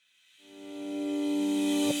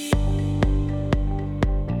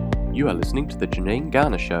You are listening to The Janine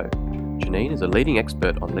Garner Show. Janine is a leading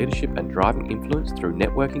expert on leadership and driving influence through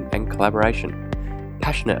networking and collaboration,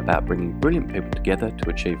 passionate about bringing brilliant people together to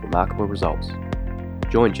achieve remarkable results.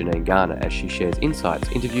 Join Janine Garner as she shares insights,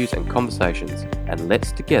 interviews and conversations, and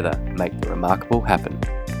let's together make the remarkable happen.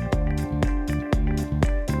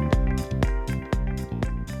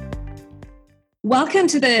 Welcome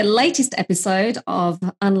to the latest episode of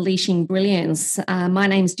Unleashing Brilliance. My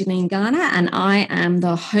name is Janine Garner and I am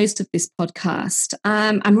the host of this podcast.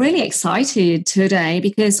 I'm really excited today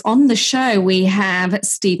because on the show we have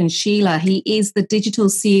Stephen Shealer. He is the digital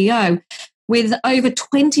CEO with over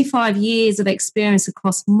 25 years of experience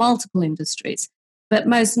across multiple industries, but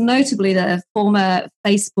most notably the former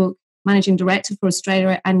Facebook Managing Director for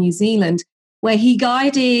Australia and New Zealand, where he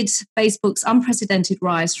guided Facebook's unprecedented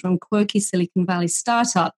rise from quirky Silicon Valley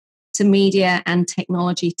startup to media and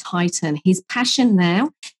technology titan. His passion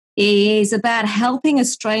now is about helping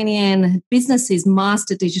Australian businesses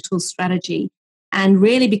master digital strategy and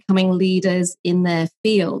really becoming leaders in their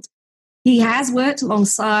field. He has worked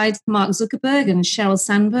alongside Mark Zuckerberg and Sheryl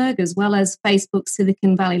Sandberg, as well as Facebook's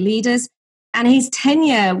Silicon Valley leaders. And his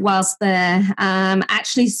tenure whilst there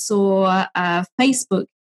actually saw Facebook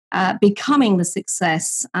becoming the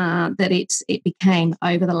success that it became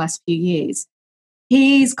over the last few years.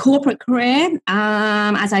 His corporate career,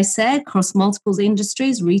 as I said, across multiple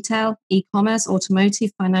industries, retail, e-commerce,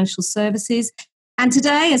 automotive, financial services. And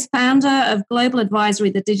today, as founder of Global Advisory,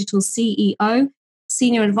 the digital CEO,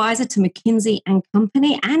 senior advisor to McKinsey and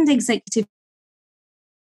Company, and executive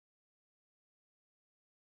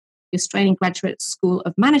Australian Graduate School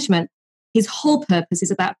of Management, his whole purpose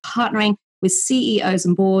is about partnering with CEOs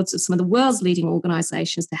and boards of some of the world's leading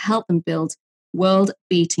organizations to help them build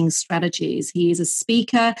world-beating strategies. He is a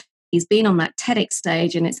speaker. He's been on that TEDx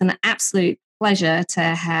stage, and it's an absolute pleasure to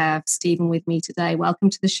have Stephen with me today. Welcome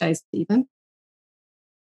to the show, Stephen.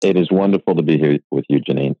 It is wonderful to be here with you,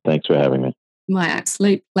 Janine. Thanks for having me. My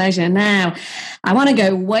absolute pleasure. Now, I want to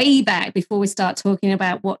go way back before we start talking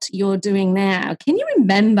about what you're doing now. Can you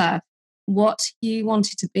remember what you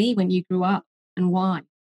wanted to be when you grew up and why?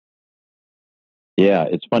 Yeah,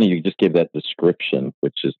 it's funny you just gave that description,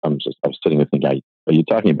 which is I was sitting there thinking, are you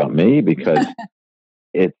talking about me? Because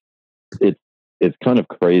it's kind of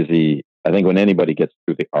crazy. I think when anybody gets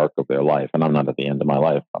through the arc of their life, and I'm not at the end of my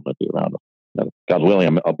life, I'm going to be around. God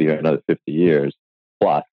willing, I'll be here another 50 years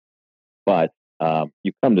plus. But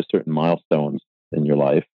you come to certain milestones in your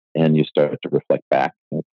life, and you start to reflect back.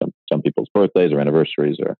 Some people's birthdays or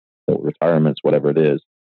anniversaries or retirements, whatever it is.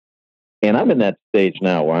 And I'm in that stage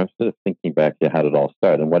now where I'm sort of thinking back to how did it all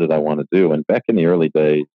start and what did I want to do? And back in the early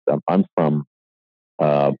days, I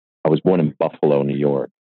was born in Buffalo, New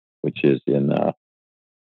York, which is in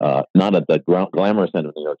not at the glamorous end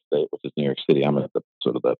of New York State, which is New York City. I'm at the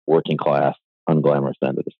sort of the working class, unglamorous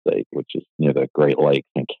end of the state, which is near the Great Lakes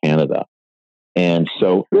in Canada. And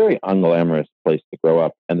so very unglamorous place to grow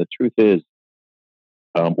up. And the truth is,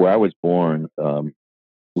 where I was born,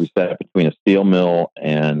 we sat between a steel mill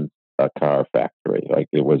and a car factory. Like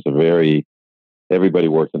it was everybody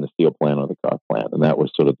worked in the steel plant or the car plant, and that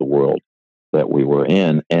was sort of the world that we were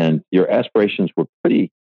in. And your aspirations were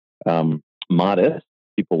pretty modest.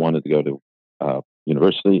 People wanted to go to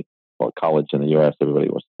university or college in the U.S. Everybody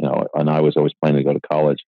was, and I was always planning to go to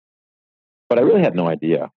college. But I really had no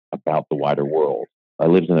idea about the wider world. I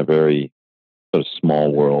lived in a very sort of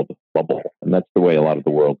small world bubble, and that's the way a lot of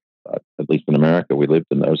the world, at least in America, we lived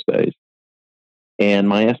in those days. And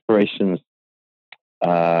my aspirations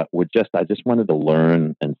I just wanted to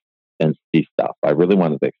learn and see stuff. I really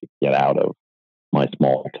wanted to actually get out of my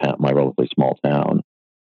small town, my relatively small town.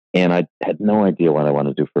 And I had no idea what I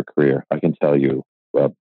wanted to do for a career. I can tell you,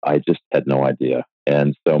 I just had no idea.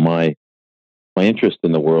 And so my interest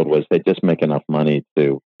in the world was they just make enough money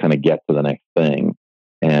to kind of get to the next thing.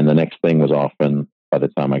 And the next thing was often, by the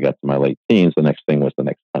time I got to my late teens, the next thing was the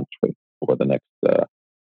next country or the next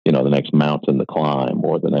the next mountain to climb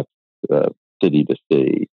or the next city to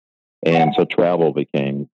see. And so travel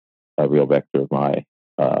became a real vector of my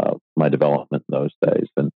development in those days.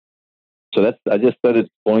 And so I just started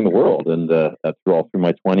exploring the world. And through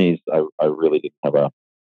my 20s, I really didn't have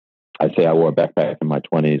I'd say I wore a backpack in my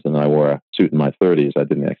 20s and I wore a suit in my 30s. I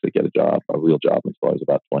didn't actually get a real job until I was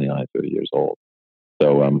about 29, 30 years old.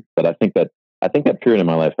 So, but I think that period in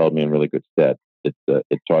my life held me in really good stead. It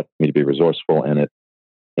taught me to be resourceful, and it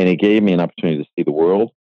gave me an opportunity to see the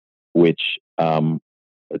world, which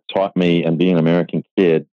taught me. And being an American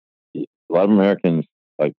kid, a lot of Americans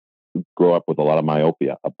grow up with a lot of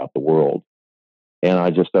myopia about the world, and I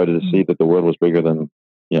just started to see that the world was bigger than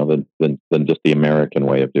just the American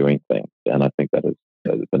way of doing things. And I think that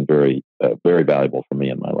been very, very valuable for me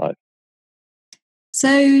in my life.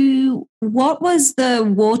 So, what was the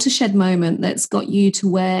watershed moment that's got you to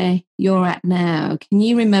where you're at now? Can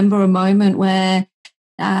you remember a moment where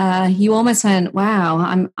you almost went, "Wow,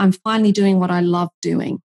 I'm finally doing what I love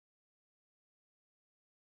doing"?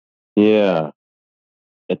 Yeah,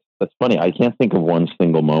 it's funny. I can't think of one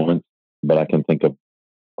single moment, but I can think of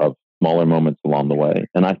smaller moments along the way,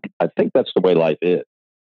 and I think that's the way life is.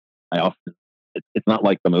 I often it's not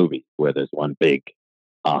like the movies where there's one big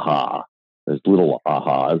aha. There's little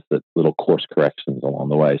ahas, that little course corrections along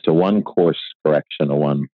the way. So one course correction or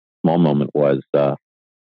one small moment was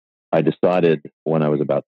I decided when I was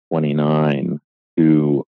about 29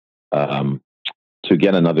 to um, to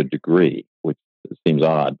get another degree, which seems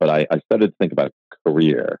odd, but I started to think about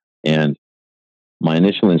career, and my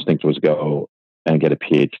initial instinct was go and get a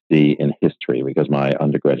PhD in history because my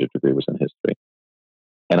undergraduate degree was in history.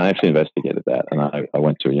 And I actually investigated that, and I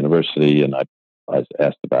went to a university, and I was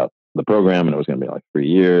asked about the program, and it was going to be like 3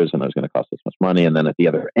 years, and it was going to cost this much money. And then at the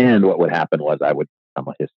other end, what would happen was I would become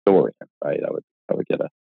a historian, right? I would get a,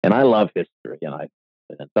 and I love history, and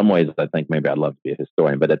in some ways, I think maybe I'd love to be a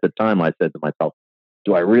historian. But at the time, I said to myself,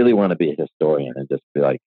 do I really want to be a historian and just be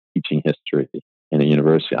like teaching history in a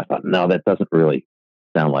university? I thought, no, that doesn't really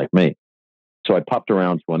sound like me. So I popped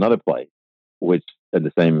around to another place, which at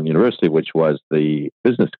the same university, which was the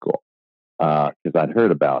business school, because I'd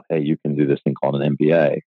heard about, hey, you can do this thing called an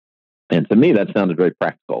MBA. And to me, that sounded very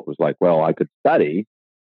practical. It was like, well, I could study,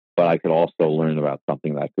 but I could also learn about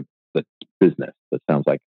something that's business. It sounds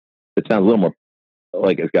a little more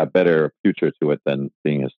like it's got better future to it than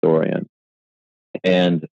being a historian.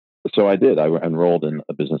 And so I did. I enrolled in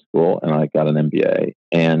a business school and I got an MBA.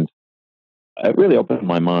 And it really opened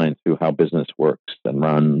my mind to how business works and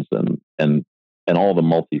runs and all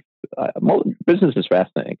the business is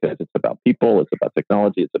fascinating because it's about people, it's about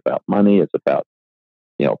technology, it's about money, it's about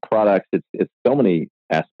products. It's so many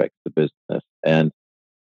aspects of business, and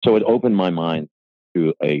so it opened my mind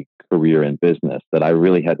to a career in business that I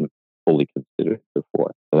really hadn't fully considered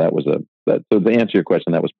before. So that was so to answer your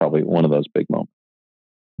question, that was probably one of those big moments.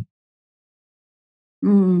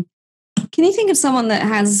 Mm. Can you think of someone that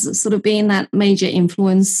has sort of been that major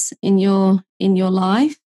influence in your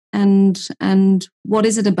life, and what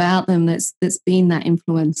is it about them that's been that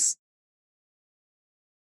influence?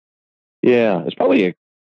 Yeah, it's probably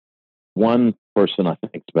one person I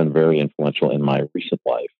think has been very influential in my recent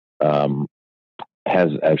life.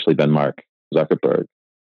 Has actually been Mark Zuckerberg,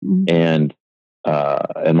 and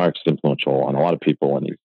Mark's influential on a lot of people, and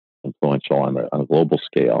he's influential on a global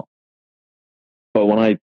scale. But when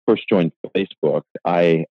I first joined Facebook,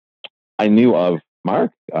 I knew of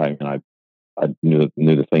Mark. I knew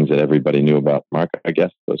the things that everybody knew about Mark, I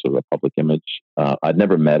guess, because of the public image. I'd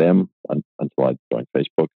never met him until I joined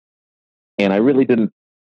Facebook, and I really didn't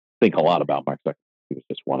think a lot about Mark Zuckerberg. He was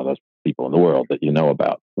just one of those people in the world that you know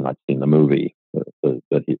about. And I'd seen the movie, the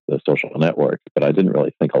Social Network, but I didn't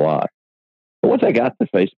really think a lot. But once I got to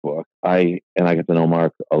Facebook, I got to know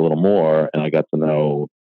Mark a little more, and I got to know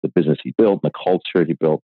the business he built, and the culture he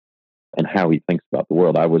built, and how he thinks about the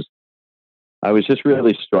world. I was just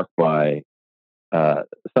really struck by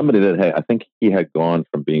somebody that I think he had gone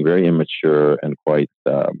from being very immature and quite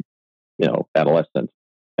adolescent,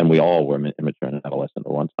 and we all were immature and adolescent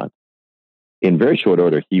at one time. In very short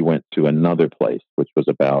order, he went to another place, which was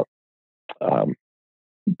about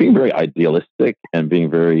being very idealistic and being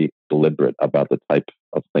very deliberate about the types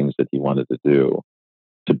of things that he wanted to do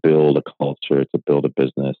to build a culture, to build a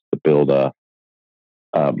business, to build a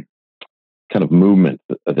kind of movement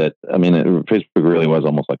that, Facebook really was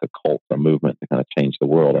almost like a cult, a movement to kind of change the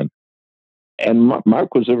world. And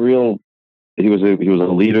Mark was he was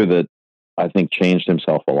a leader that I think changed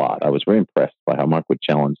himself a lot. I was very impressed by how Mark would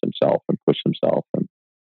challenge himself and push himself. And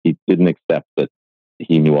he didn't accept that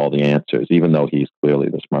he knew all the answers, even though he's clearly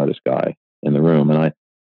the smartest guy in the room. And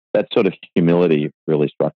that sort of humility really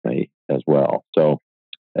struck me as well. So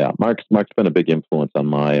yeah, Mark's been a big influence on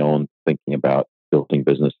my own thinking about building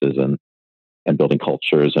businesses and building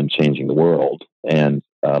cultures and changing the world. And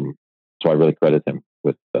so I really credit him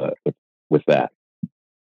with that.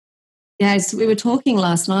 Yes, we were talking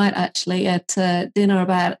last night actually at dinner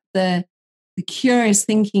about the curious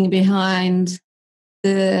thinking behind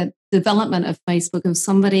the development of Facebook, of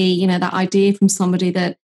somebody, that idea from somebody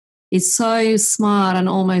that is so smart and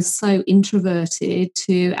almost so introverted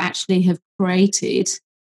to actually have created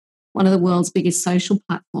one of the world's biggest social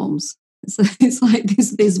platforms. So it's like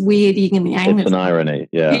this weird yin and yang. It's an irony,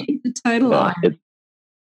 yeah. It's a total irony.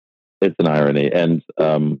 It's an irony. And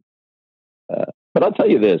but I'll tell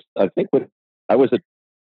you this, I think I was at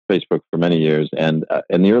Facebook for many years, and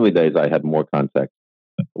in the early days, I had more contact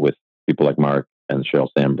with people like Mark and Sheryl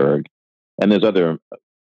Sandberg, and there's other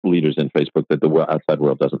leaders in Facebook that the outside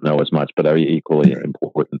world doesn't know as much, but are equally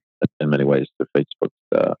important in many ways to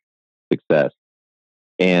Facebook's success.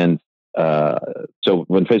 And so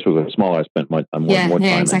when Facebook was smaller, I spent more time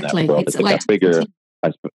exactly. in that world. As it got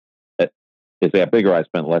bigger, I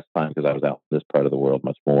spent less time because I was out in this part of the world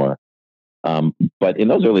much more. But in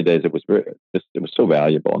those early days, it was so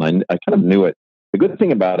valuable, and I kind of knew it. The good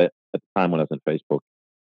thing about it at the time when I was in Facebook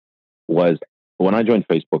was when I joined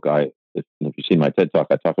Facebook. If you've seen my TED Talk,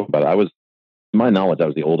 I talk about it. To my knowledge, I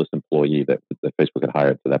was the oldest employee that Facebook had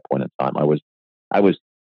hired to that point in time. I was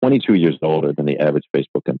 22 years older than the average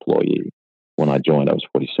Facebook employee. When I joined, I was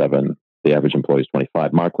 47. The average employee was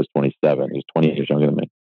 25. Mark was 27. He was 20 years younger than me.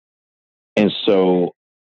 And so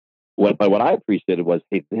what I appreciated was,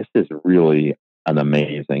 hey, this is really an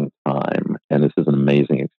amazing time, and this is an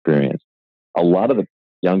amazing experience. A lot of the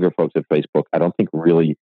younger folks at Facebook, I don't think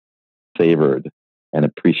really savored and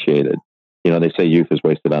appreciated. They say youth is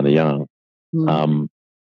wasted on the young.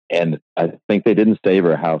 And I think they didn't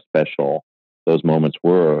savor how special those moments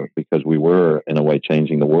were, because we were, in a way,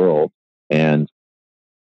 changing the world. And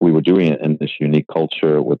we were doing it in this unique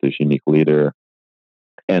culture with this unique leader.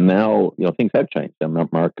 And now, things have changed.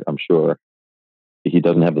 Mark, I'm sure he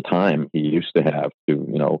doesn't have the time he used to have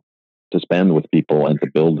to spend with people and to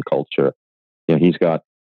build the culture. He's got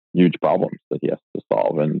huge problems that he has to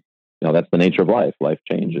solve. And, that's the nature of life. Life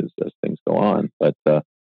changes as things go on. But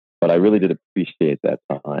I really did appreciate that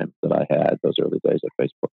time that I had those early days at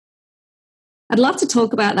Facebook. I'd love to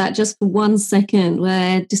talk about that just for 1 second,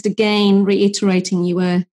 where just again, reiterating, you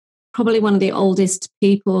were probably one of the oldest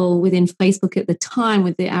people within Facebook at the time,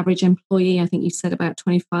 with the average employee, I think you said about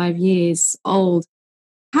 25 years old.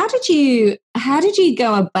 How did you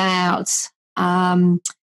go about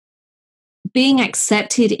being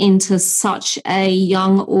accepted into such a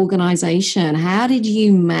young organization? How did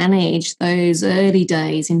you manage those early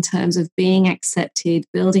days in terms of being accepted,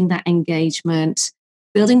 building that engagement,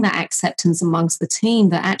 building that acceptance amongst the team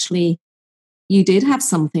that actually you did have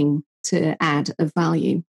something to add of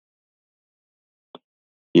value?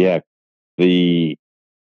 Yeah, it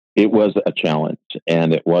was a challenge,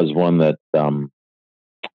 and it was one that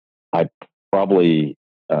I probably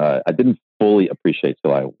I didn't fully appreciate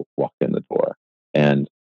till I walked in the door. And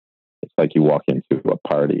it's like you walk into a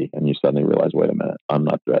party and you suddenly realize, wait a minute, I'm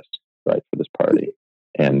not dressed right for this party.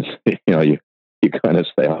 And you kind of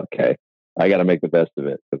say, okay, I got to make the best of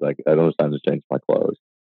it, because I don't have time to change my clothes.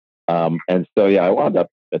 And so I wound up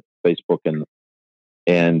at Facebook,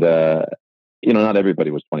 and not everybody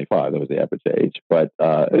was 25. That was the average age, but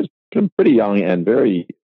it was pretty young and very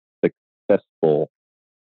successful.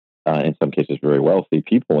 In some cases, very wealthy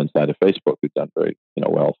people inside of Facebook who've done very,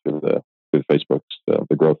 well through Facebook's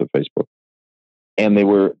the growth of Facebook. And there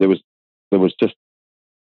was just,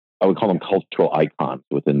 I would call them cultural icons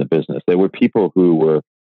within the business. They were people who were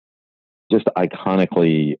just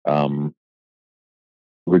iconically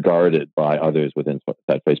regarded by others within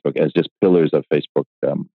Facebook as just pillars of Facebook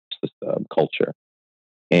culture.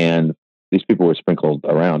 And these people were sprinkled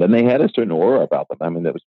around, and they had a certain aura about them. I mean,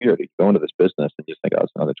 that was weird. You go into this business and you just think, oh,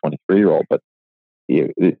 it's another 23-year-old. But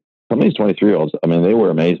some of these 23-year-olds, I mean, they were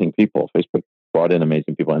amazing people. Facebook brought in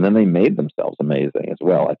amazing people, and then they made themselves amazing as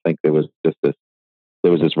well. I think there was this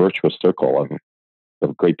virtuous circle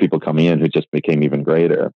of great people coming in who just became even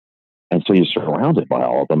greater. And so you're surrounded by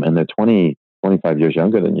all of them, and they're 20, 25 years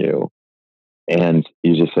younger than you. And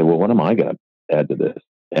you just say, well, what am I going to add to this?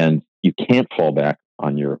 And you can't fall back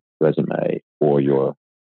on your resume or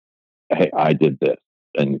hey, I did this,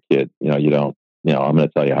 and kid, you don't, I'm going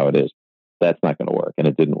to tell you how it is. That's not going to work. And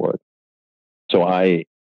it didn't work. So I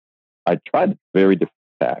tried very different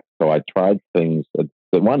tactics. So I tried things that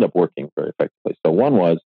wound up working very effectively. So one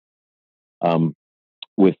was,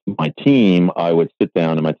 with my team, I would sit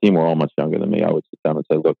down, and my team were all much younger than me. I would sit down and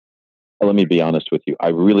say, look, let me be honest with you. I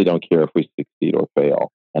really don't care if we succeed or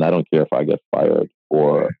fail. And I don't care if I get fired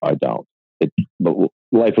or I don't. But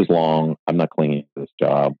life is long. I'm not clinging to this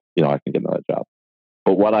job. I can get another job.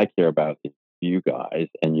 But what I care about is you guys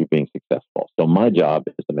and you being successful. So my job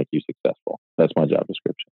is to make you successful. That's my job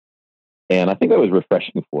description. And I think that was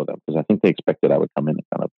refreshing for them, because I think they expected I would come in and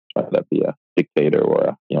kind of try to be a dictator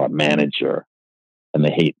or a manager. And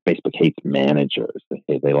Facebook hates managers.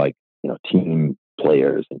 They like, team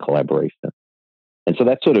players and collaboration. And so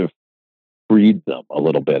that sort of freed them a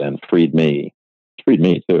little bit, and freed me. It freed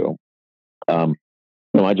me too.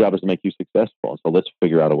 My job is to make you successful. So let's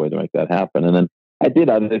figure out a way to make that happen. And then I did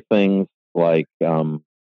other things like I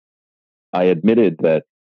admitted that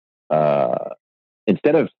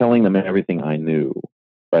instead of telling them everything I knew,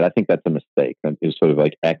 right? I think that's a mistake. It's sort of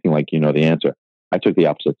like acting like you know the answer. I took the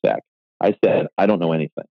opposite tack. I said, I don't know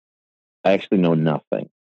anything. I actually know nothing.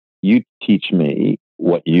 You teach me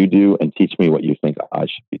what you do and teach me what you think I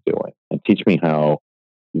should be doing and teach me how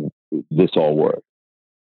this all works.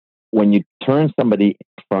 When you turn somebody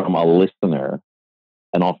from a listener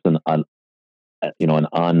and often an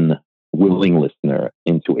unwilling listener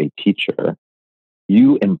into a teacher,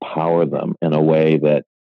 you empower them in a way that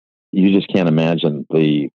you just can't imagine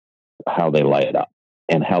how they light up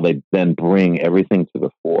and how they then bring everything to the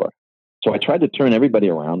fore. So I tried to turn everybody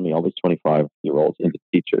around me, all these 25-year-olds, into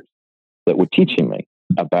teachers that were teaching me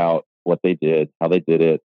about what they did, how they did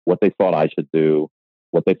it, what they thought I should do,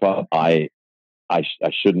 what they thought I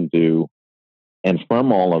shouldn't do. And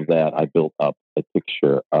from all of that, I built up a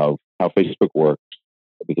picture of how Facebook works,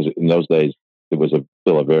 because in those days, it was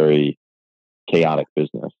still a very chaotic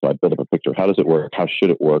business. So I built up a picture of how does it work? How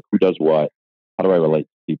should it work? Who does what? How do I relate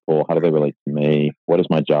to people? How do they relate to me? What is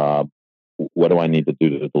my job? What do I need to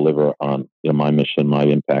do to deliver on my mission, my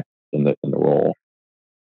impact in the role?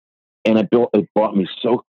 And it brought me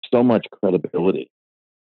so much credibility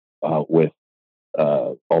with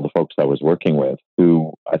all the folks I was working with,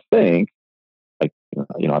 who I think, like,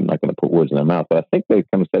 I'm not going to put words in their mouth, but I think they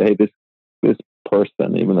kind of said, hey, this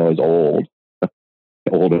person, even though he's older,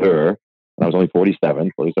 and I was only 47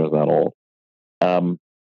 is not old,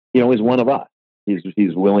 is one of us.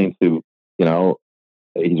 He's willing to,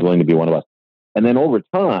 he's willing to be one of us. And then over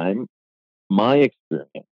time, my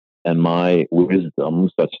experience and my wisdom,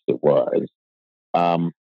 such as it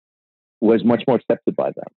was much more accepted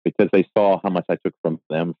by them, because they saw how much I took from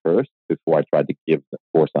them first before I tried to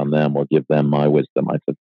force on them or give them my wisdom. I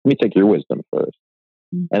said, let me take your wisdom first.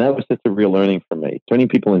 Mm-hmm. And that was just a real learning for me. Turning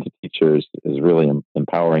people into teachers is really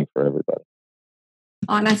empowering for everybody.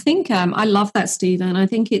 And I think I love that, Stephen. I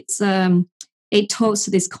think it talks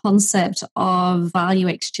to this concept of value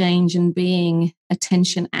exchange and being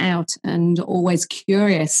attention out and always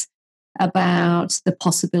curious about the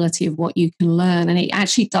possibility of what you can learn. And it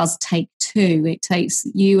actually does take two. It takes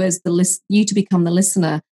you as you to become the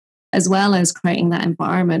listener, as well as creating that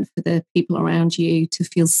environment for the people around you to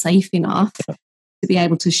feel safe enough to be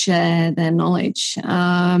able to share their knowledge.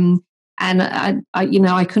 And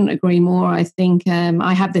I couldn't agree more. I think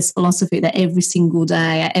I have this philosophy that every single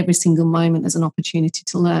day, at every single moment, there's an opportunity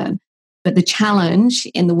to learn. But the challenge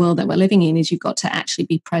in the world that we're living in is you've got to actually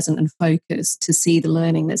be present and focused to see the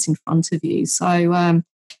learning that's in front of you. So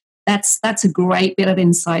that's a great bit of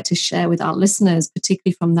insight to share with our listeners,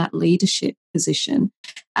 particularly from that leadership position.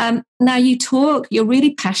 Now you're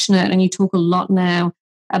really passionate, and you talk a lot now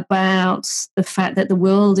about the fact that the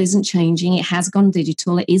world isn't changing. It has gone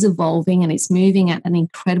digital, it is evolving, and it's moving at an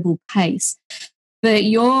incredible pace. But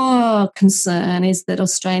your concern is that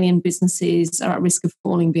Australian businesses are at risk of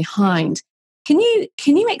falling behind. Can you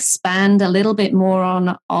expand a little bit more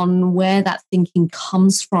on where that thinking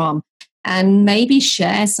comes from, and maybe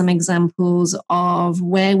share some examples of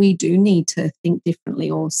where we do need to think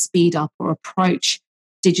differently or speed up or approach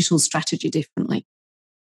digital strategy differently?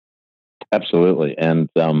 Absolutely. And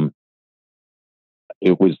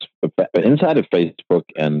it was inside of Facebook,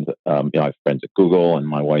 and I have friends at Google, and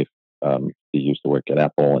my wife, she used to work at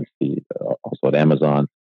Apple, and she also at Amazon.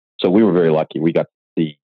 So we were very lucky. We got to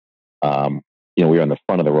see, we were on the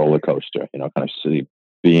front of the roller coaster, kind of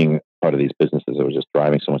being part of these businesses that were just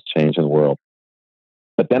driving so much change in the world.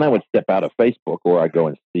 But then I would step out of Facebook, or I'd go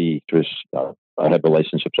and see, I had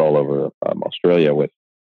relationships all over Australia with,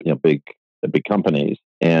 big companies,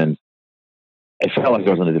 and I felt like I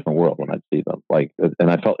was in a different world when I'd see them.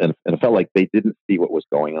 And it felt like they didn't see what was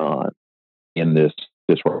going on in this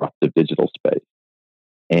disruptive digital space.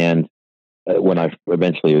 And when I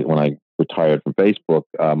retired from Facebook,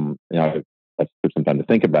 I took some time to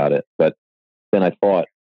think about it. But then I thought,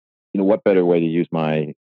 what better way to use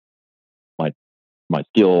my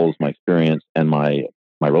skills, my experience, and my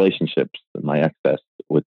relationships and my access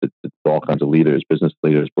with all kinds of leaders, business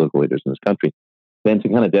leaders, political leaders in this country, than to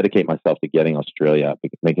kind of dedicate myself to making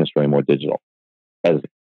Australia more digital as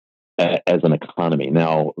an economy.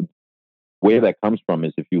 Now, where that comes from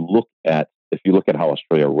is if you look at how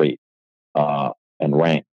Australia rates and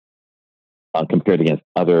ranks compared against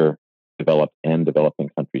other developed and developing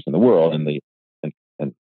countries in the world, and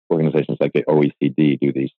organizations like the OECD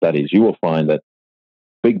do these studies, you will find that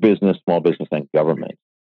big business, small business, and government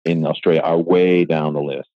in Australia are way down the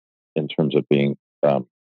list in terms of being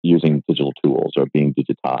using digital tools or being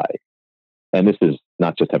digitized. And this is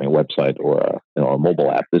not just having a website or a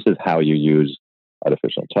mobile app. This is how you use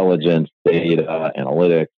artificial intelligence, data,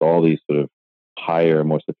 analytics, all these sort of higher,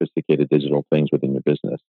 more sophisticated digital things within your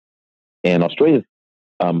business. And Australia's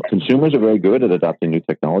consumers are very good at adopting new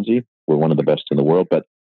technology. We're one of the best in the world, but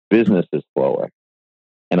business is slower.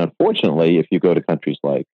 And unfortunately, if you go to countries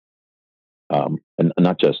like, and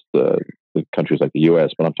not just the countries like the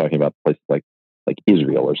U.S., but I'm talking about places like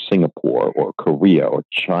Israel or Singapore or Korea or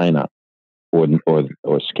China or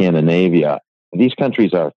Scandinavia, these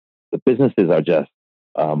countries are, the businesses are just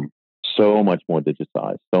so much more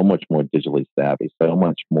digitized, so much more digitally savvy, so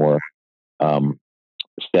much more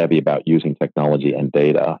savvy about using technology and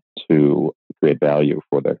data to create value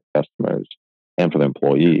for their customers and for their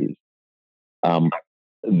employees.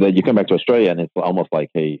 That you come back to Australia and it's almost like,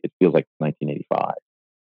 hey, it feels like 1985.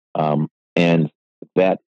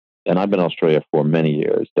 And I've been in Australia for many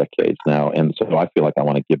years, decades now. And so I feel like I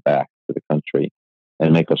want to give back to the country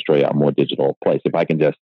and make Australia a more digital place. If I can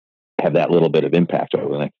just have that little bit of impact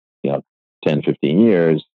over the next, 10, 15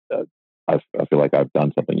 years, I feel like I've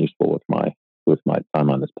done something useful with my time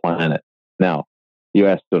on this planet. Now, you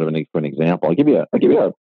asked sort of for an example. I'll give you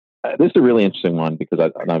this is a really interesting one because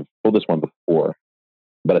I've told this one before,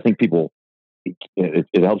 but I think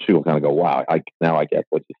it helps people kind of go, wow, now I get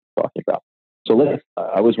what you're talking about. So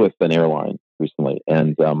I was with an airline recently,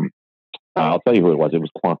 and I'll tell you who it was. It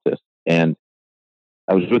was Qantas, and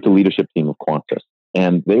I was with the leadership team of Qantas,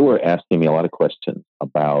 and they were asking me a lot of questions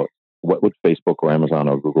about what would Facebook or Amazon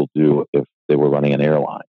or Google do if they were running an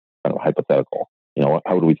airline, kind of hypothetical.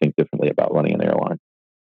 How would we think differently about running an airline?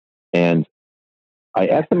 And I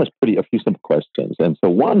asked them a few simple questions. And so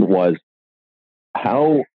one was,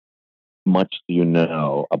 how much do you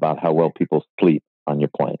know about how well people sleep on your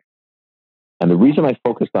plane? And the reason I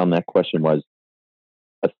focused on that question was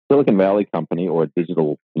a Silicon Valley company or a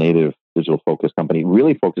digital focused company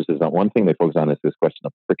really focuses on one thing they focus on is this question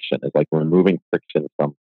of friction. It's like removing friction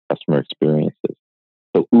from customer experiences.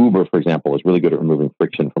 So Uber, for example, is really good at removing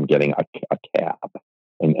friction from getting a cab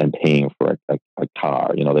and paying for a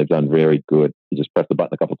car. They've done very good. You just press the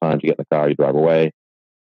button a couple of times, you get in the car, you drive away.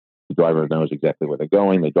 The driver knows exactly where they're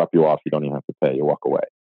going. They drop you off. You don't even have to pay. You walk away.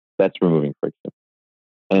 That's removing friction.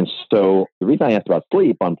 And so the reason I asked about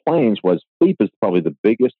sleep on planes was sleep is probably the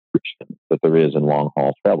biggest friction that there is in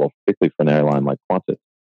long-haul travel, particularly for an airline like Qantas,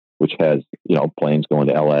 which has, planes going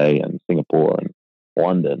to LA and Singapore and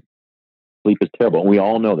London. Sleep is terrible. And we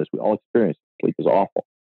all know this. We all experience it. Sleep is awful.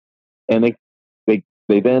 And they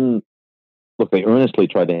then, they earnestly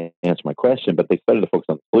tried to answer my question, but they started to focus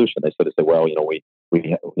on the solution. They started to say, well,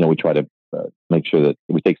 we try to make sure that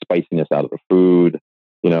we take spiciness out of the food.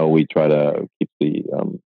 We try to keep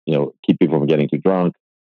keep people from getting too drunk.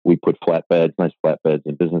 We put nice flatbeds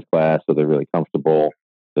in business class, so they're really comfortable.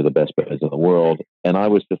 They're the best beds in the world. And I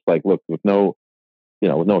was just like, look, with no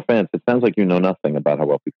offense, it sounds like you know nothing about how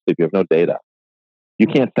well people sleep. You have no data. You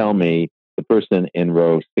can't tell me the person in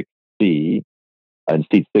row 6C and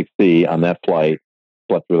seat 6C on that flight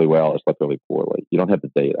slept really well or slept really poorly. You don't have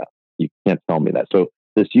the data. You can't tell me that. So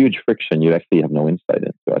this huge friction, you actually have no insight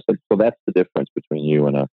into. I said, so that's the difference between you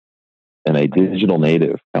and a digital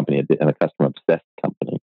native company and a customer obsessed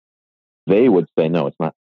company. They would say, no, it's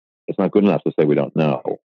not good enough to say we don't know.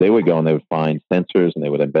 They would go and they would find sensors and they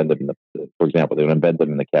would embed them for example, they would embed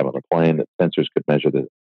them in the cabin of the plane. That sensors could measure the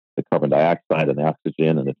carbon dioxide and the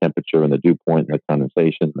oxygen and the temperature and the dew point and the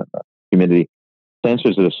condensation and the humidity.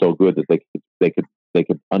 Sensors that are so good that they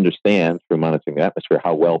could understand through monitoring the atmosphere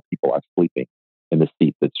how well people are sleeping in the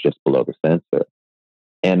seat that's just below the sensor.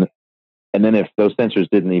 And then if those sensors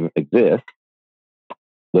didn't even exist,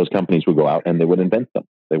 those companies would go out and they would invent them.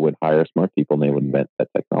 They would hire smart people and they would invent that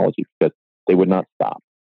technology because they would not stop.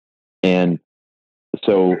 And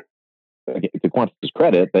so, to Qantas'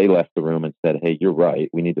 credit, they left the room and said, hey, you're right.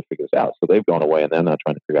 We need to figure this out. So they've gone away and they're now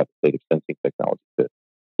trying to figure out the state of sensing technology to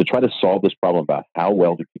try to solve this problem about how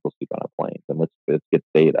well do people sleep on our planes. And let's get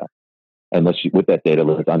data. And with that data,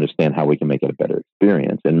 let's understand how we can make it a better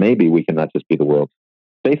experience. And maybe we can not just be the world's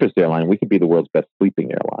safest airline, we could be the world's best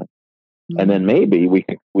sleeping airline. Mm-hmm. And then maybe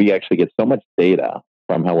we actually get so much data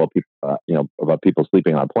from how well people, about people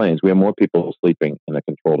sleeping on planes. We have more people sleeping in a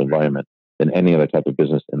controlled environment than any other type of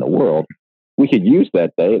business in the world. We could use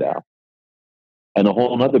that data and a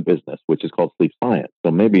whole other business, which is called sleep science.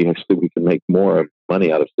 So maybe actually we can make more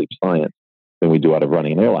money out of sleep science than we do out of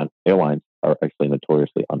running an airline. Airlines are actually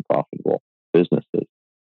notoriously unprofitable businesses.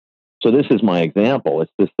 So this is my example.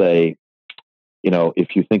 It's to say,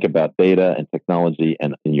 if you think about data and technology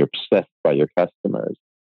and you're obsessed by your customers,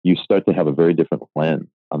 you start to have a very different lens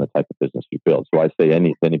on the type of business you build. So I say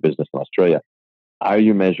any business in Australia, are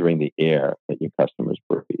you measuring the air that your customers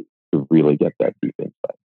breathe to really get that deep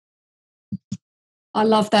insight? I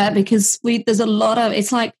love that because there's a lot of,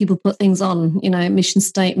 it's like people put things on, mission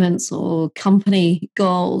statements or company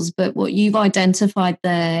goals, but what you've identified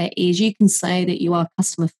there is you can say that you are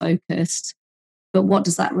customer focused, but what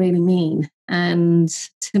does that really mean? And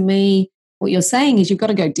to me, what you're saying is you've got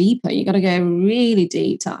to go deeper. You've got to go really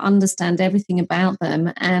deep to understand everything about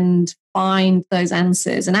them and find those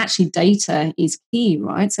answers. And actually data is key,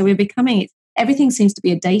 right? So everything seems to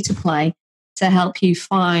be a data play to help you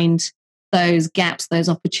find those gaps, those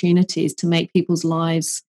opportunities to make people's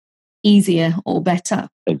lives easier or better.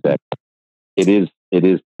 Exactly. It is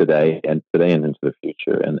today and into the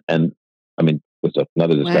future. And I mean, there's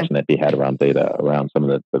another discussion that we had around data, around some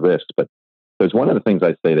of the risks. But there's one of the things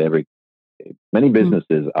I say to many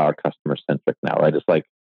businesses are customer centric now, right?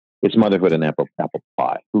 It's motherhood and apple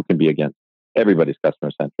pie. Who can be against everybody's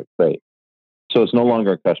customer centric? Great. So it's no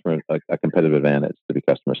longer a competitive advantage to be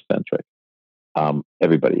customer centric.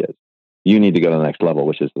 Everybody is. You need to go to the next level,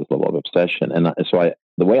 which is this level of obsession. And so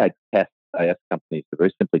the way I ask companies to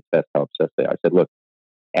very simply test how obsessed they are. I said, look,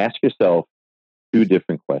 ask yourself two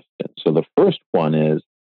different questions. So the first one is,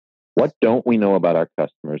 what don't we know about our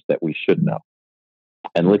customers that we should know?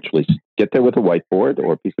 And literally get there with a whiteboard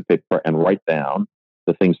or a piece of paper and write down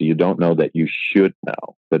the things that you don't know that you should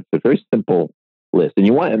know. But it's a very simple list.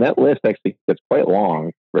 And that list actually gets quite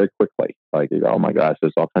long very quickly. Like, oh my gosh,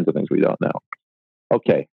 there's all kinds of things we don't know.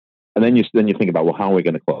 Okay. And then you think about, well, how are we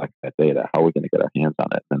going to collect that data? How are we going to get our hands on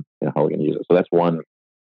it? And how are we going to use it? So that's one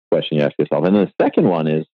question you ask yourself. And then the second one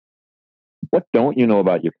is, what don't you know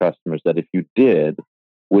about your customers that if you did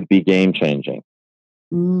would be game changing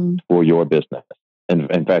for your business? And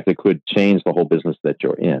in fact, it could change the whole business that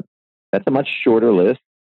you're in. That's a much shorter list.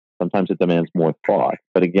 Sometimes it demands more thought.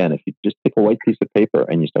 But again, if you just take a white piece of paper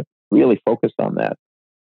and you start really focus on that,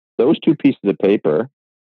 those two pieces of paper,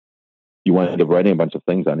 you wind up writing a bunch of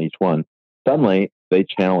things on each one. Suddenly, they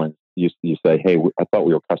challenge you. You say, hey, I thought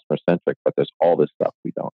we were customer centric, but there's all this stuff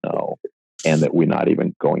we don't know and that we're not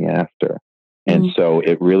even going after. And so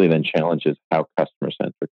it really then challenges how customer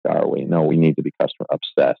centric are we? No, we need to be customer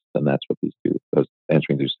obsessed. And that's what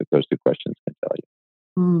answering those two questions can tell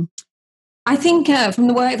you. I think from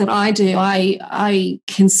the work that I do, I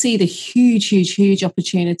can see the huge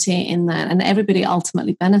opportunity in that, and everybody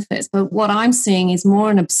ultimately benefits. But what I'm seeing is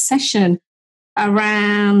more an obsession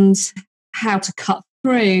around how to cut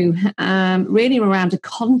through, really around a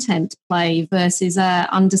content play versus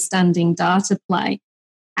understanding data play.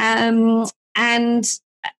 And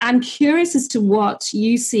I'm curious as to what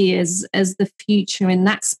you see as the future in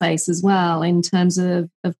that space as well, in terms of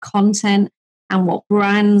content and what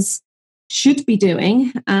brands should be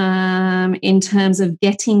doing in terms of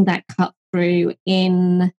getting that cut through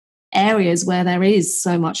in areas where there is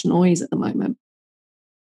so much noise at the moment.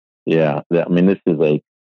 Yeah, I mean, this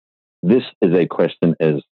is a question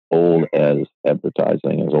as old as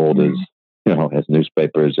advertising, as old as as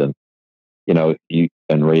newspapers and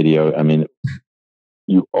and radio. I mean,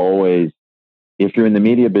 you always, if you're in the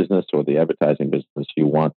media business or the advertising business, you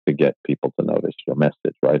want to get people to notice your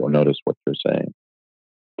message, right? Or notice what you're saying.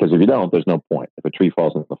 Because if you don't, there's no point. If a tree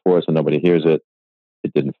falls into the forest and nobody hears it,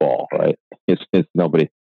 it didn't fall, right? It's nobody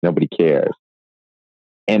cares.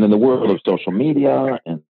 And in the world of social media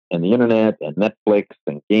and the internet and Netflix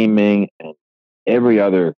and gaming and every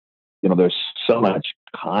other, there's so much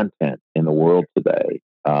content in the world today.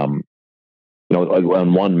 On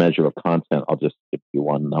one measure of content, I'll just give you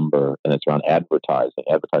one number, and it's around advertising.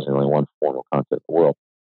 Advertising is only one form of content in the world.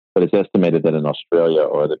 But it's estimated that in Australia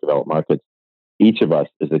or other developed markets, each of us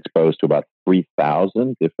is exposed to about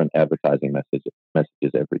 3,000 different advertising messages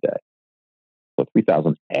every day. So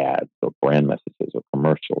 3,000 ads or brand messages or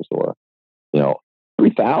commercials or,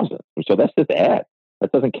 3,000. So that's just ads.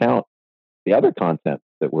 That doesn't count the other content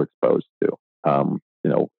that we're exposed to.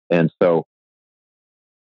 And so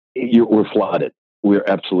we're flooded. We're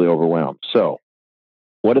absolutely overwhelmed. So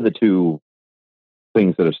what are the two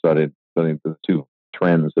things that are the two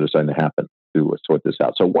trends that are starting to happen to sort this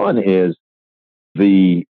out? So one is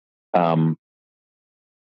the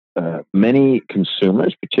many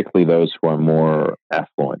consumers, particularly those who are more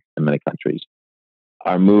affluent in many countries,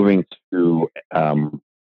 are moving to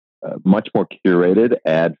much more curated,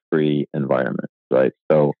 ad-free environments, right?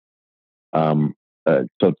 So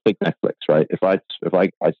take Netflix, right? If I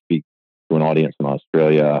speak to an audience in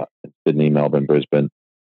Australia, Sydney, Melbourne, Brisbane,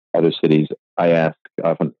 other cities, at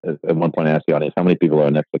one point I asked the audience, how many people are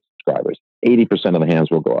Netflix subscribers? 80% of the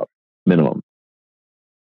hands will go up, minimum.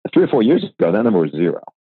 3 or 4 years ago, that number was 0,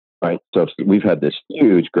 right? So we've had this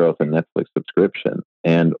huge growth in Netflix subscription.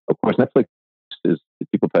 And of course, Netflix is,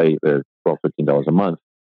 people pay their $12, $15 a month.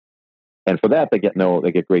 And for that, they get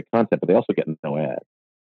great content, but they also get no ads,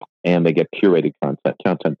 and they get curated content.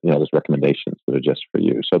 There's recommendations that are just for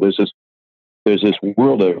you. So there's this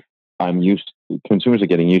world of consumers are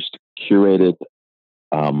getting used to curated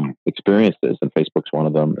experiences, and Facebook's one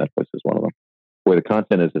of them, Netflix is one of them, where the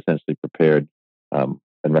content is essentially prepared and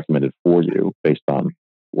recommended for you based on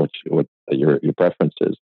what your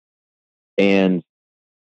preferences, and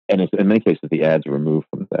in many cases the ads are removed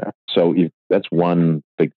from there. So that's one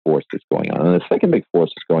big force that's going on, and the second big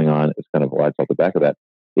force that's going on is kind of lies off the back of that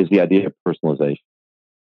is the idea of personalization.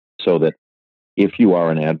 So that if you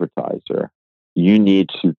are an advertiser, you need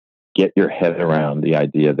to get your head around the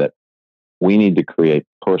idea that we need to create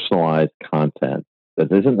personalized content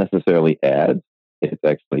that isn't necessarily ads. It's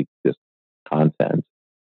actually just content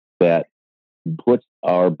that puts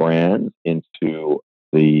our brand into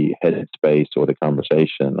the headspace or the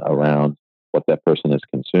conversation around what that person is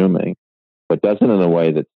consuming, but does it in a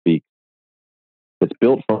way that speaks, it's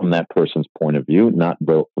built from that person's point of view, not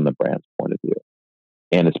built from the brand's point of view.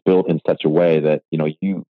 And it's built in such a way that,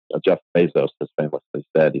 Jeff Bezos has famously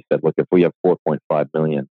said, he said, look, if we have 4.5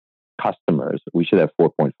 million customers, we should have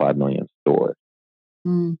 4.5 million stores.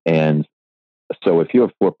 Mm. And so if you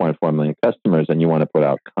have 4.4 million customers and you want to put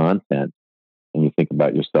out content and you think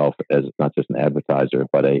about yourself as not just an advertiser,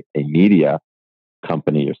 but a media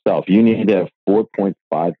company yourself, you need to have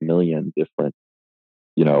 4.5 million different,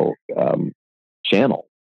 channels,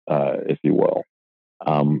 if you will,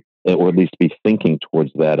 or at least be thinking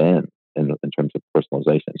towards that end in terms of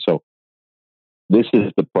personalization. So this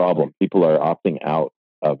is the problem. People are opting out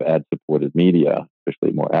of ad-supported media,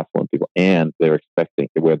 especially more affluent people, and they're expecting,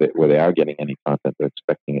 where they are getting any content, they're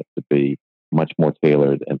expecting it to be much more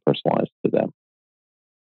tailored and personalized to them.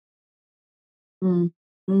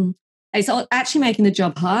 Mm. It's actually making the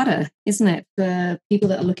job harder, isn't it, for people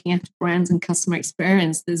that are looking after brands and customer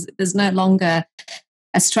experience? There's no longer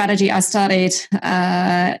a strategy. I started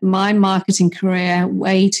my marketing career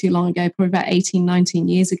way too long ago, probably about 18, 19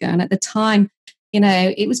 years ago. And at the time,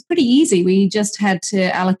 it was pretty easy. We just had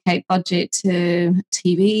to allocate budget to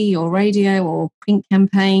TV or radio or print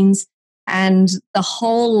campaigns. And the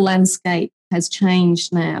whole landscape has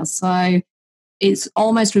changed now. So it's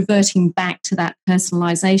almost reverting back to that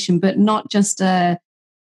personalization, but not just a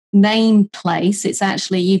name place. It's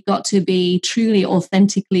actually, you've got to be truly,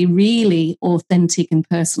 authentically, really authentic and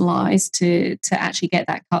personalized to actually get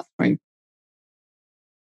that cut through.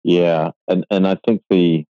 Yeah. And I think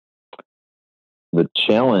the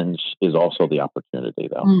challenge is also the opportunity,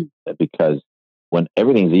 though, because when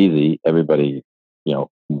everything's easy, everybody,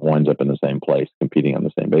 winds up in the same place, competing on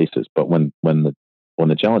the same basis. But when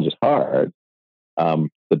the challenge is hard,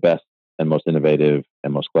 the best and most innovative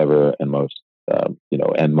and most clever and most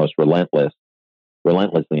and most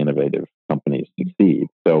relentlessly innovative companies succeed.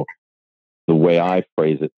 So the way I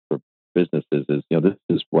phrase it for businesses is, this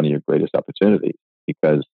is one of your greatest opportunities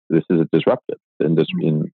because this is a disruptive. And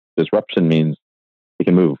disruption means it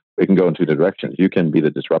can move. It can go in two directions. You can be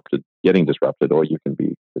the getting disrupted, or you can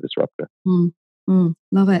be the disruptor.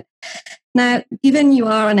 Love it. Now, given you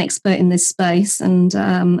are an expert in this space, and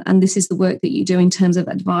this is the work that you do in terms of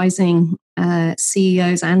advising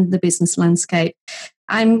CEOs and the business landscape,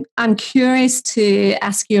 I'm curious to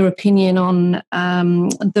ask your opinion on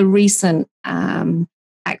the recent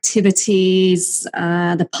activities,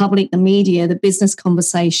 the public, the media, the business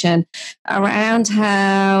conversation around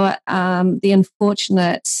how the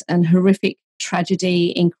unfortunate and horrific tragedy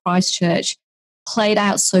in Christchurch played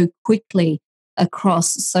out so quickly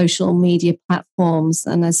across social media platforms.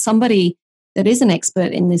 And as somebody that is an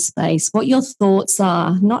expert in this space, what your thoughts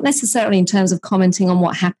are, not necessarily in terms of commenting on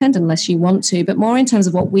what happened unless you want to, but more in terms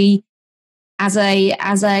of what we as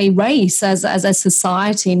a race, as a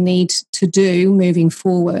society need to do moving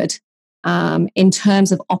forward in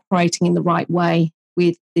terms of operating in the right way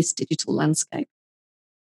with this digital landscape.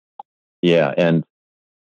 Yeah, and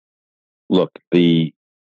look, the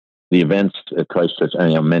events at Christchurch,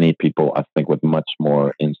 and many people, I think, with much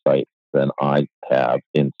more insight than I have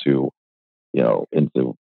into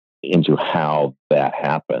how that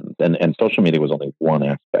happened. And social media was only one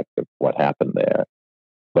aspect of what happened there.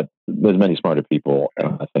 But there's many smarter people,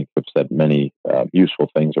 and I think have said many useful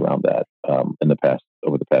things around that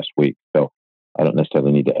over the past week. So I don't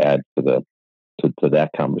necessarily need to add to that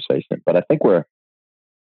conversation. But I think where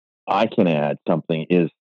I can add something is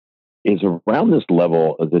around this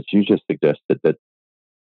level that you just suggested, that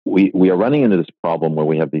we are running into this problem where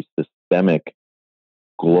we have these systemic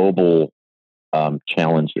global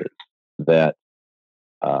challenges that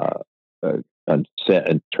and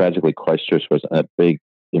tragically Christchurch was a big,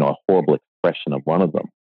 a horrible expression of one of them.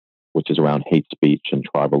 which is around hate speech and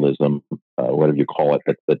tribalism, whatever you call it,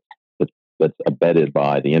 that's abetted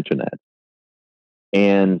by the internet.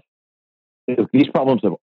 And these problems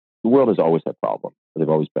the world has always had problems. They've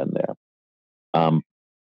always been there.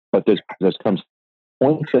 But there's comes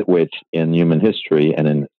points at which in human history and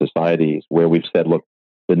in societies where we've said, look,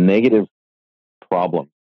 the negative problem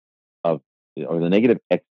or the negative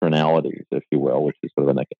externalities, if you will, which is sort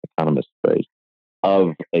of an economist phrase,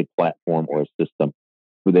 of a platform or a system,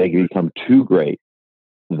 they become too great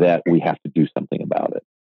that we have to do something about it.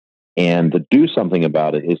 And to do something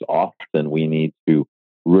about it is often we need to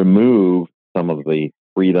remove some of the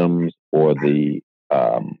freedoms or the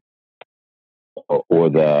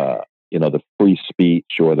the free speech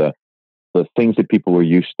or the things that people were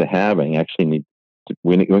used to having. Actually,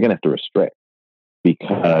 we're going to have to restrict,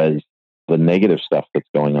 because the negative stuff that's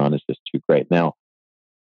going on is just too great. Now,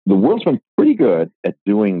 the world's been pretty good at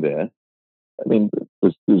doing this. I mean,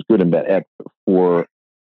 there's good and bad for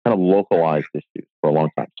kind of localized issues for a long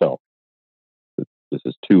time. So this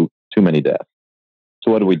is too many deaths.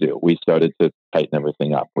 So what do? We started to tighten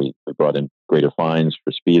everything up. We brought in greater fines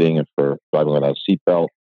for speeding and for driving without a seatbelt,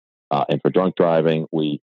 and for drunk driving.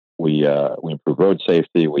 We improved road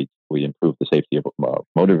safety. We improved the safety of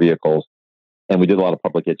motor vehicles, and we did a lot of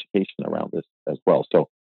public education around this as well. So,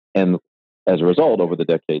 and as a result, over the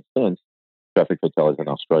decades since, traffic fatalities in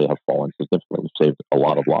Australia have fallen significantly. We've saved a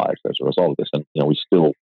lot of lives as a result of this, and we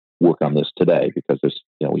still work on this today because there's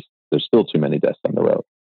still too many deaths on the road.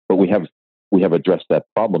 But we have addressed that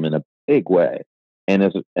problem in a big way. And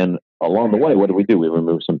along the way, what do? We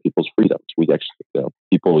remove some people's freedoms. We actually,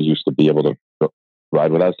 people used to be able to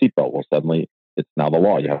ride without a seatbelt. Well, suddenly it's now the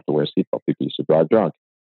law. You have to wear a seatbelt. People used to drive drunk.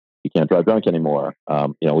 You can't drive drunk anymore.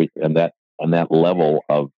 And that level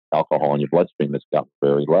of alcohol in your bloodstream has gotten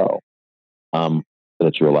very low.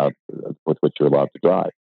 That you're allowed, with which you're allowed to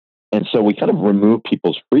drive. And so we kind of remove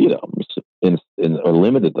people's freedoms or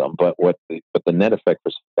limited them. But the net effect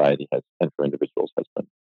for society and for individuals has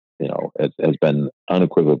been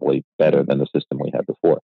unequivocally better than the system we had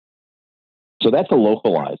before. So that's a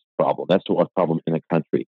localized problem. That's a problem in a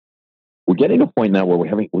country. We're getting to a point now where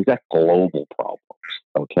we've got global problems.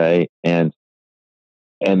 Okay, and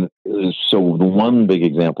so the one big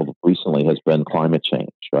example recently has been climate change.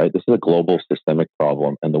 Right, this is a global systemic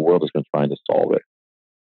problem, and the world has been trying to solve it.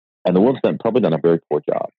 And the world's probably done a very poor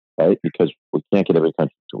job, right? Because we can't get every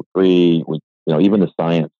country to agree. Even the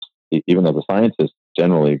science, even though the scientists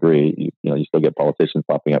generally agree, you still get politicians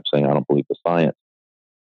popping up saying, "I don't believe the science."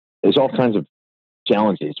 There's all kinds of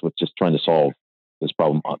challenges with just trying to solve this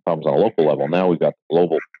problems on a local level. Now we've got the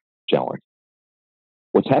global challenge.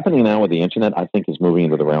 What's happening now with the internet, I think, is moving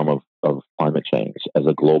into the realm of climate change as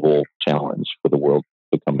a global challenge for the world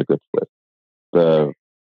to come to grips with. The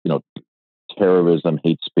terrorism,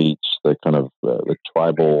 hate speech, the kind of the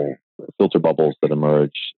tribal filter bubbles that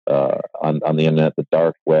emerge on the internet, the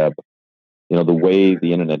dark web, the way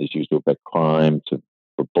the internet is used to affect crime,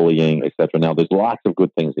 for bullying, etc. Now, there's lots of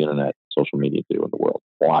good things the internet, social media do in the world,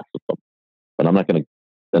 lots of them. But I'm not going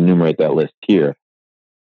to enumerate that list here.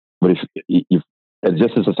 But it's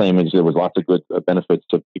just as the same as there was lots of good benefits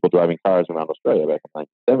to people driving cars around Australia back in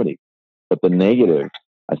the 1970s. But the negatives,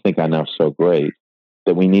 I think, are now so great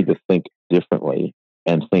that we need to think differently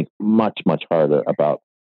and think much, much harder about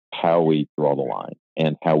how we draw the line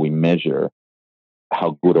and how we measure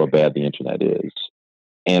how good or bad the internet is.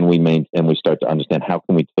 And we start to understand how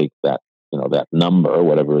can we take that, that number,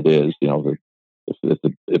 whatever it is, if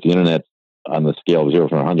the internet on the scale of 0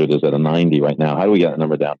 from 100 is at a 90 right now, how do we get that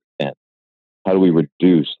number down to 10? How do we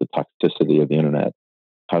reduce the toxicity of the internet?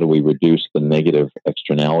 How do we reduce the negative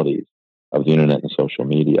externalities of the internet and social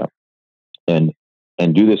media? And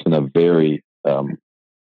do this in a very,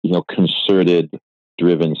 concerted,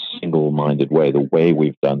 driven, single-minded way. The way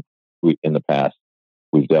in the past,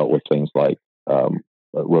 we've dealt with things like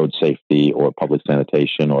road safety or public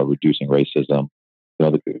sanitation or reducing racism.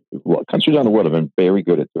 Countries around the world have been very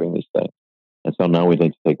good at doing these things. And so now we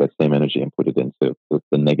need to take that same energy and put it into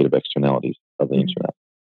the negative externalities of the internet.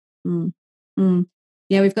 Mm. Mm.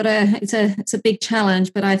 Yeah, it's a big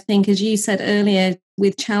challenge, but I think, as you said earlier,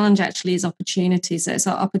 with challenge actually is opportunity. So it's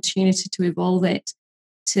our opportunity to evolve it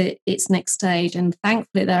to its next stage. And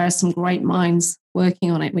thankfully, there are some great minds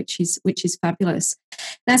working on it, which is fabulous.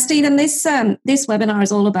 Now, Stephen, this webinar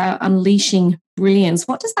is all about unleashing brilliance.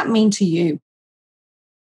 What does that mean to you?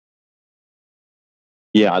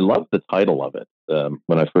 Yeah, I love the title of it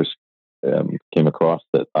when I first came across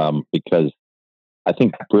it, because I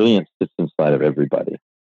think brilliance sits inside of everybody.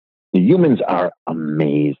 The humans are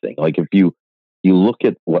amazing. Like if you look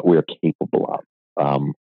at what we're capable of,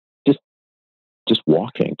 just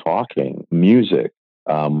walking, talking, music,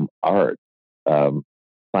 art,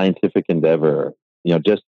 scientific endeavor,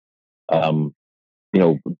 just,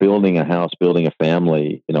 building a house, building a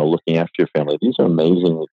family, looking after your family. These are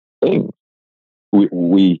amazing things.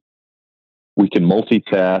 We can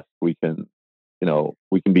multitask. We can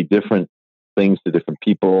be different things to different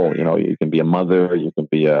people. You can be a mother, you can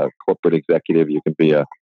be a corporate executive, you can be a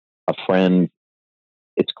friend.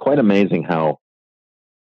 It's quite amazing how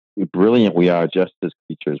brilliant we are just as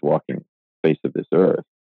creatures walking the face of this earth.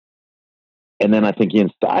 And then I think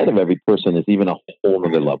inside of every person is even a whole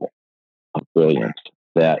other level of brilliance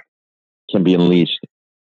that can be unleashed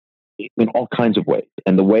in all kinds of ways.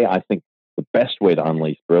 And the way I think the best way to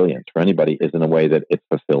unleash brilliance for anybody is in a way that it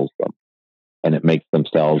fulfills them and it makes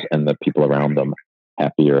themselves and the people around them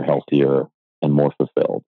happier, healthier, and more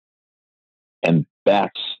fulfilled. And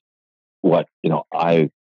that's what, I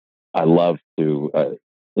love to,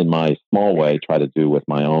 in my small way, try to do with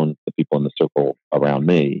the people in the circle around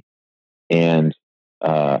me. And,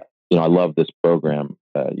 I love this program,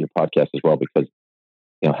 your podcast as well, because,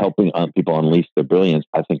 helping people unleash their brilliance,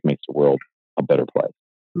 I think makes the world a better place.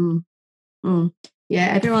 Mm. Mm.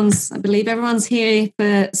 Yeah, I believe everyone's here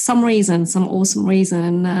for some reason, some awesome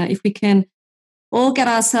reason. And if we can all get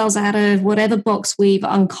ourselves out of whatever box we've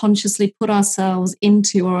unconsciously put ourselves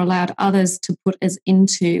into or allowed others to put us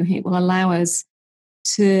into, it will allow us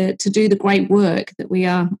to do the great work that we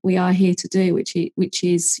are here to do, which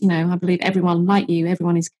is, I believe everyone like you,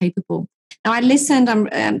 everyone is capable. Now, I listened.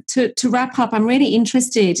 To wrap up, I'm really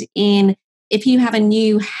interested in if you have a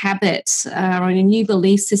new habit or a new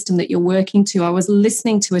belief system that you're working to. I was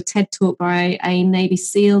listening to a TED talk by a Navy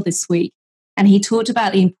SEAL this week, and he talked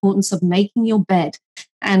about the importance of making your bed,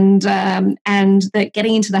 and that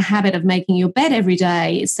getting into the habit of making your bed every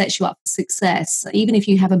day, it sets you up for success. Even if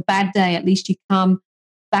you have a bad day, at least you come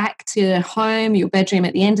back to home, your bedroom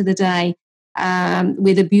at the end of the day,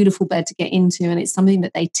 with a beautiful bed to get into. And it's something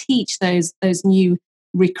that they teach those new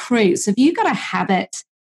recruits. Have you got a habit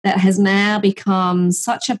that has now become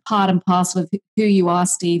such a part and parcel of who you are,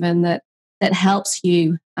 Stephen, that helps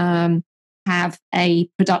you have a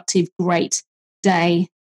productive, great day,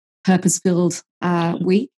 purpose-filled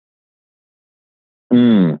week?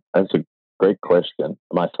 That's a great question.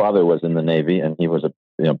 My father was in the Navy, and he was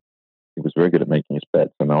he was very good at making his bed.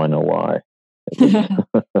 So now I know why.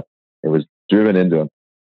 It was driven into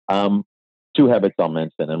him. Two habits I'll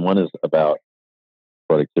mention, and one is about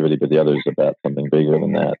productivity, but the other is about something bigger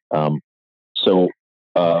than that.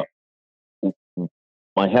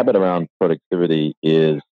 My habit around productivity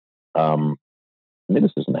is,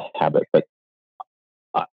 this isn't a habit, but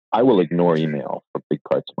I will ignore email for big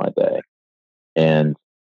parts of my day. And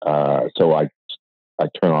so I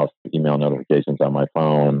turn off email notifications on my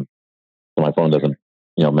phone. So my phone doesn't,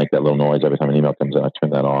 make that little noise every time an email comes in. I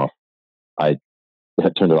turn that off. I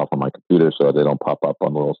had turned it off on my computer so they don't pop up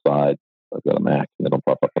on the little side. I've got a Mac and they don't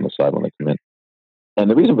pop up on the side when they come in. And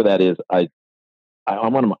the reason for that is I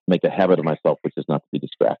want to make a habit of myself, which is not to be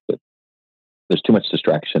distracted. There's too much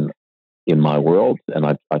distraction in my world, and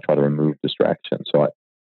I try to remove distraction.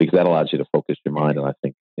 Because that allows you to focus your mind, and I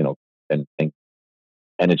think,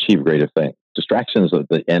 and achieve greater things. Distractions are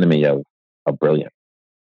the enemy of brilliance.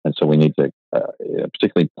 And so we need to,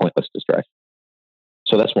 particularly pointless distraction.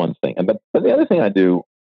 So that's one thing. But the other thing I do,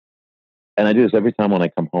 and I do this every time when I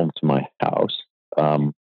come home to my house,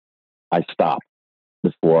 I stop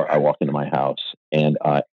before I walk into my house. And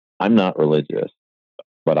I'm not religious,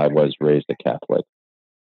 but I was raised a Catholic.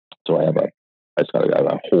 So I have a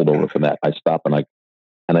holdover from that. I stop and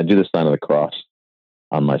I do the sign of the cross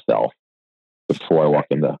on myself before I walk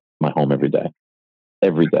into my home every day.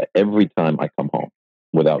 Every day. Every time I come home,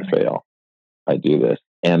 without fail, I do this.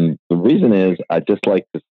 And the reason is I just like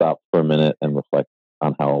to stop for a minute and reflect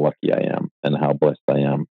on how lucky I am and how blessed I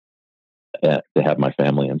am to have my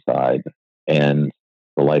family inside and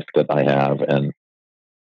the life that I have, and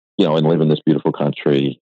and live in this beautiful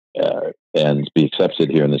country and be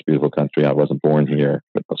accepted here in this beautiful country. I wasn't born here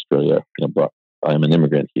in Australia, but I am an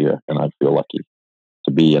immigrant here, and I feel lucky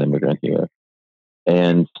to be an immigrant here.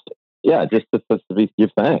 And just to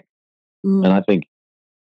give thanks. And I think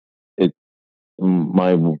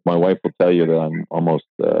my wife will tell you that I'm almost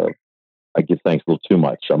I give thanks a little too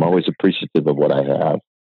much. I'm always appreciative of what I have,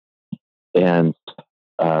 and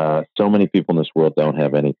so many people in this world don't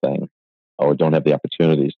have anything, or don't have the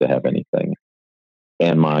opportunities to have anything.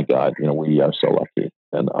 And my God, we are so lucky.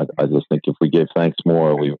 And I just think if we give thanks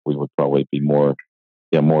more, we would probably be more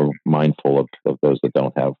mindful of those that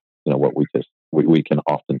don't have what we can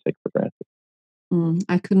often take for granted.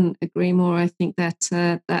 I couldn't agree more. I think that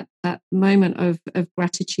that moment of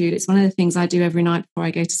gratitude, it's one of the things I do every night before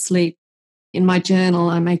I go to sleep. In my journal,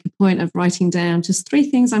 I make a point of writing down just 3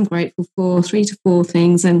 things I'm grateful for, 3 to 4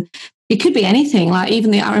 things. And it could be anything. Like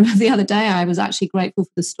I remember the other day, I was actually grateful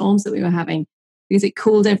for the storms that we were having because it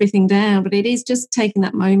cooled everything down. But it is just taking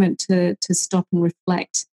that moment to stop and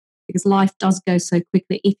reflect, because life does go so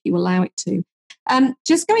quickly if you allow it to.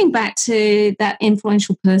 Just going back to that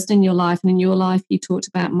influential person in your life, and in your life, you talked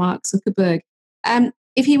about Mark Zuckerberg.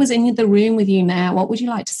 If he was in the room with you now, what would you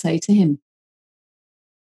like to say to him?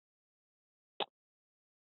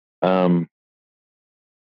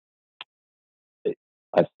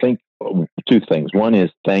 I think 2 things. One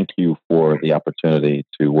is thank you for the opportunity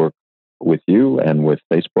to work with you and with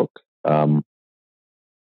Facebook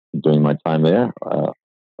during my time there.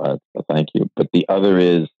 Thank you. But the other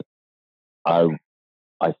is, I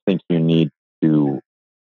think you need to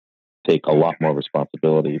take a lot more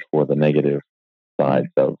responsibility for the negative sides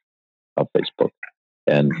of Facebook,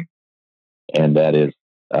 and that is,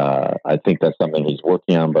 I think that's something he's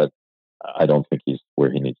working on, but I don't think he's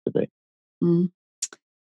where he needs to be.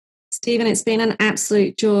 Stephen, it's been an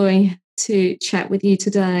absolute joy to chat with you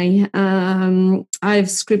today. I've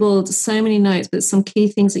scribbled so many notes, but some key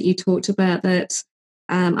things that you talked about that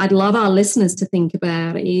I'd love our listeners to think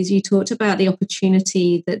about is you talked about the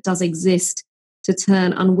opportunity that does exist to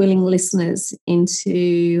turn unwilling listeners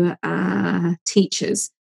into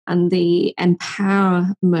teachers, and the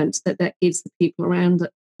empowerment that gives the people around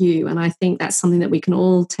you. And I think that's something that we can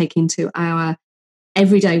all take into our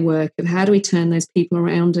everyday work of how do we turn those people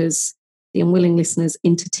around us, the unwilling listeners,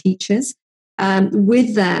 into teachers.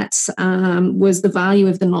 With that was the value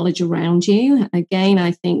of the knowledge around you. Again,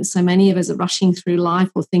 I think so many of us are rushing through life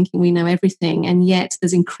or thinking we know everything, and yet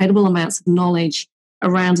there's incredible amounts of knowledge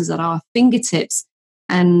around us at our fingertips.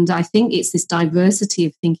 And I think it's this diversity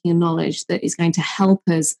of thinking and knowledge that is going to help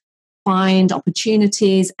us find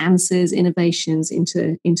opportunities, answers, innovations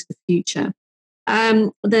into the future.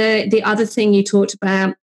 The other thing you talked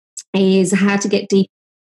about is how to get deep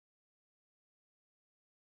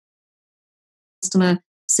customer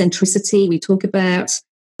centricity. We talk about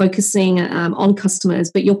focusing on customers,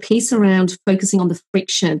 but your piece around focusing on the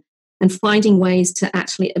friction and finding ways to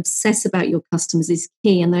actually obsess about your customers is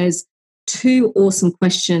key. And those 2 awesome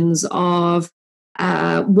questions of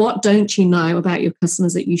what don't you know about your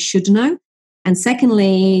customers that you should know? And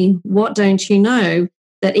secondly, what don't you know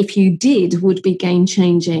that if you did would be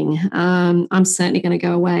game-changing? I'm certainly going to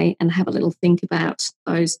go away and have a little think about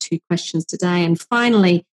those 2 questions today. And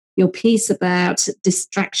finally, your piece about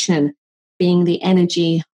distraction being the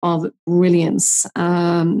energy of brilliance.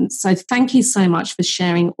 So thank you so much for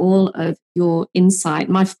sharing all of your insight.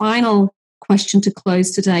 My final question to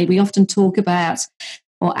close today, we often talk about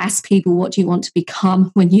or ask people, what do you want to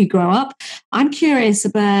become when you grow up? I'm curious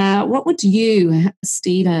about what would you,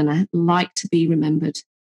 Stephen, like to be remembered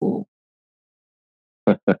for?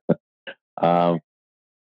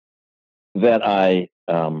 That I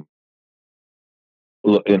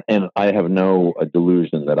look, and I have no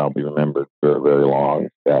delusion that I'll be remembered for very long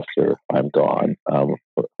after I'm gone.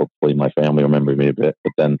 Hopefully, my family remember me a bit,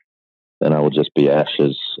 but then I will just be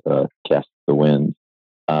ashes cast to the wind.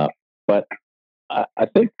 But I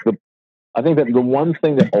think that the one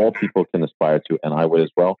thing that all people can aspire to, and I would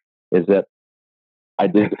as well, is that I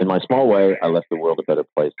did, in my small way, I left the world a better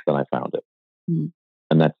place than I found it.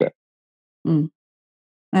 And that's it.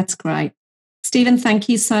 That's great. Stephen, thank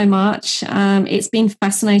you so much. It's been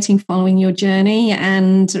fascinating following your journey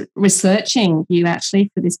and researching you actually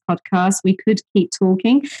for this podcast. We could keep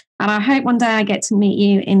talking, and I hope one day I get to meet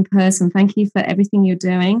you in person. Thank you for everything you're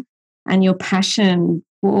doing and your passion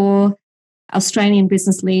for Australian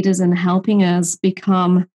business leaders and helping us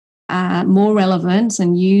become more relevant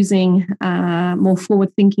and using more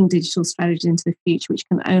forward-thinking digital strategies into the future, which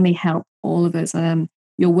can only help all of us.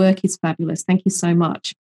 Your work is fabulous. Thank you so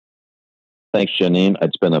much. Thanks, Janine.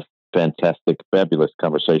 It's been a fantastic, fabulous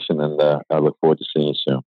conversation, and I look forward to seeing you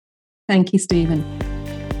soon. Thank you, Stephen.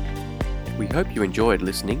 We hope you enjoyed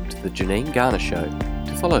listening to The Janine Garner Show.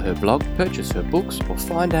 To follow her blog, purchase her books, or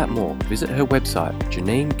find out more, visit her website,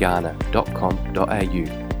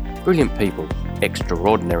 janinegarner.com.au. Brilliant people,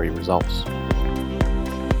 extraordinary results.